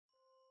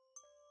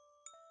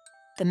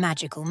the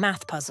magical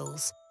math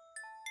puzzles.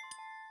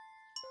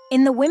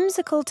 In the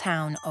whimsical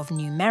town of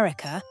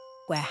Numerica,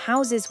 where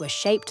houses were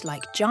shaped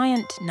like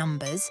giant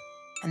numbers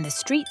and the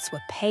streets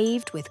were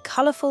paved with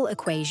colourful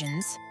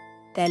equations,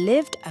 there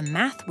lived a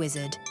math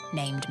wizard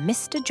named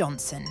Mr.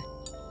 Johnson.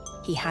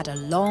 He had a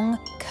long,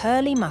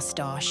 curly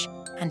moustache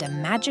and a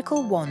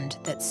magical wand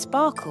that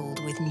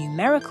sparkled with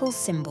numerical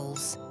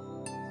symbols.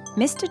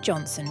 Mr.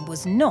 Johnson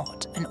was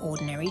not an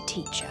ordinary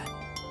teacher.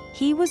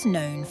 He was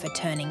known for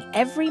turning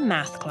every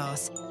math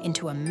class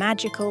into a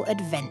magical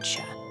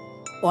adventure.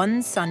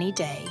 One sunny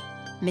day,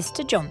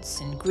 Mr.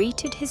 Johnson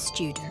greeted his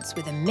students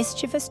with a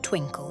mischievous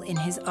twinkle in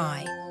his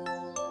eye.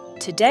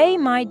 "Today,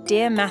 my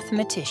dear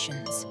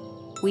mathematicians,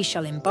 we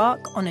shall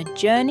embark on a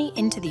journey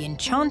into the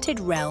enchanted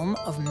realm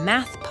of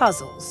math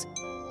puzzles,"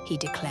 he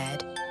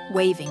declared,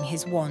 waving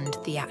his wand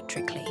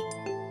theatrically.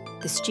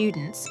 The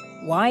students,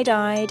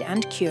 wide-eyed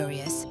and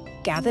curious,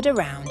 gathered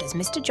around as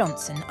Mr.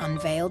 Johnson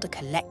unveiled a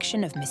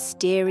collection of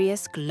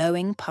mysterious,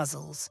 glowing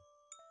puzzles.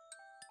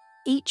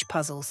 Each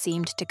puzzle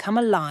seemed to come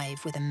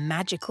alive with a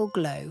magical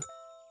glow,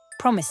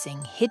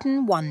 promising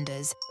hidden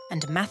wonders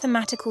and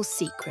mathematical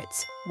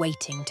secrets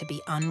waiting to be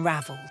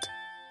unravelled.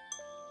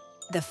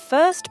 The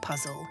first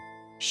puzzle,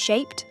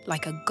 shaped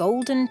like a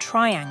golden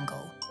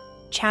triangle,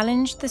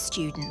 challenged the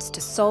students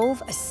to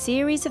solve a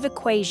series of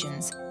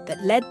equations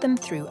that led them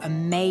through a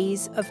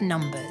maze of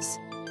numbers.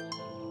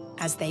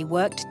 As they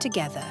worked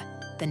together,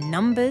 the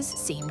numbers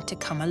seemed to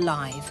come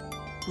alive,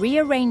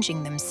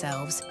 rearranging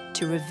themselves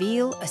to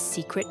reveal a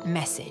secret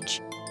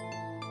message.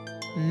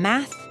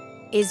 Math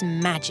is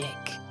magic.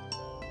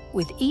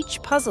 With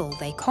each puzzle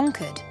they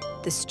conquered,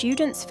 the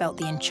students felt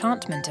the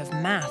enchantment of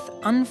math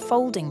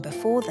unfolding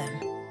before them.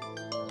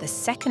 The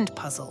second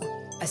puzzle,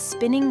 a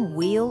spinning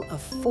wheel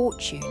of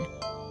fortune,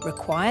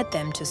 required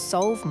them to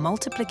solve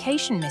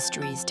multiplication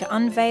mysteries to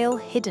unveil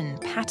hidden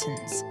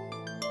patterns.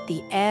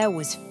 The air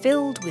was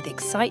filled with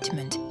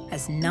excitement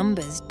as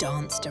numbers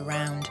danced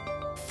around,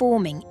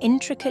 forming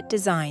intricate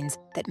designs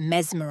that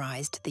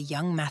mesmerized the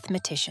young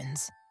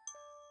mathematicians.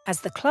 As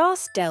the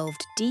class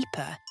delved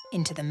deeper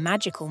into the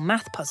magical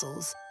math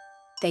puzzles,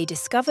 they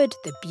discovered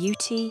the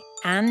beauty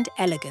and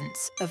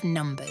elegance of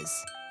numbers.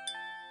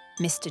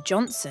 Mr.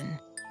 Johnson,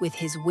 with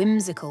his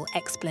whimsical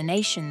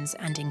explanations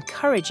and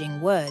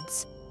encouraging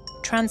words,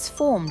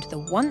 transformed the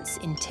once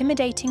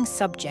intimidating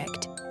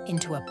subject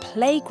into a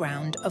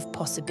playground of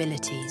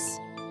possibilities.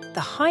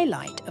 The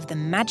highlight of the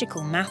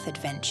magical math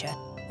adventure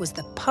was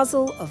the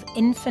puzzle of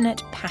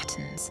infinite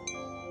patterns.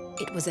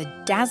 It was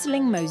a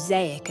dazzling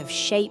mosaic of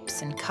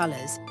shapes and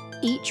colours,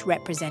 each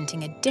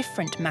representing a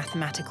different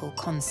mathematical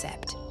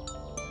concept.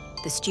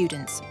 The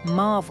students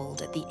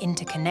marvelled at the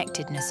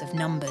interconnectedness of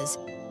numbers,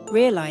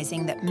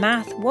 realising that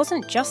math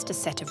wasn't just a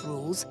set of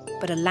rules,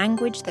 but a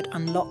language that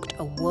unlocked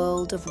a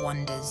world of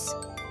wonders.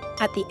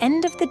 At the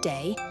end of the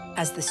day,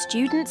 as the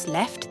students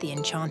left the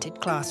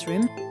enchanted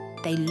classroom,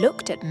 they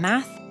looked at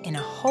math in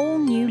a whole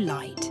new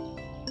light.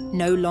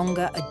 No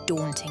longer a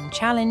daunting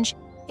challenge,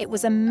 it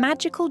was a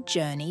magical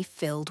journey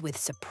filled with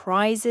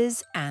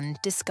surprises and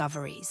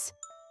discoveries.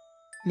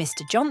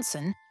 Mr.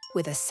 Johnson,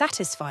 with a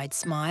satisfied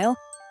smile,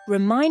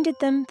 reminded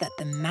them that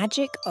the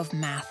magic of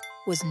math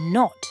was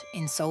not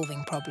in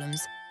solving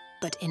problems,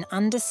 but in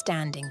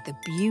understanding the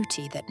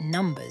beauty that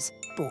numbers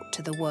brought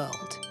to the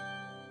world.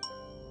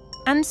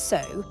 And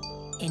so,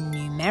 in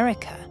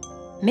Numerica,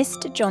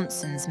 Mr.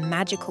 Johnson's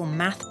magical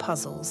math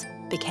puzzles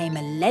became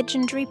a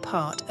legendary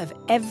part of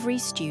every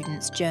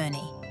student's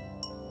journey,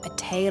 a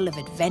tale of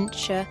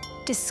adventure,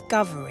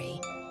 discovery,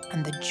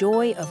 and the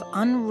joy of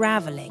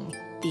unravelling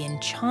the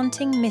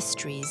enchanting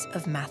mysteries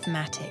of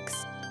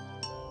mathematics.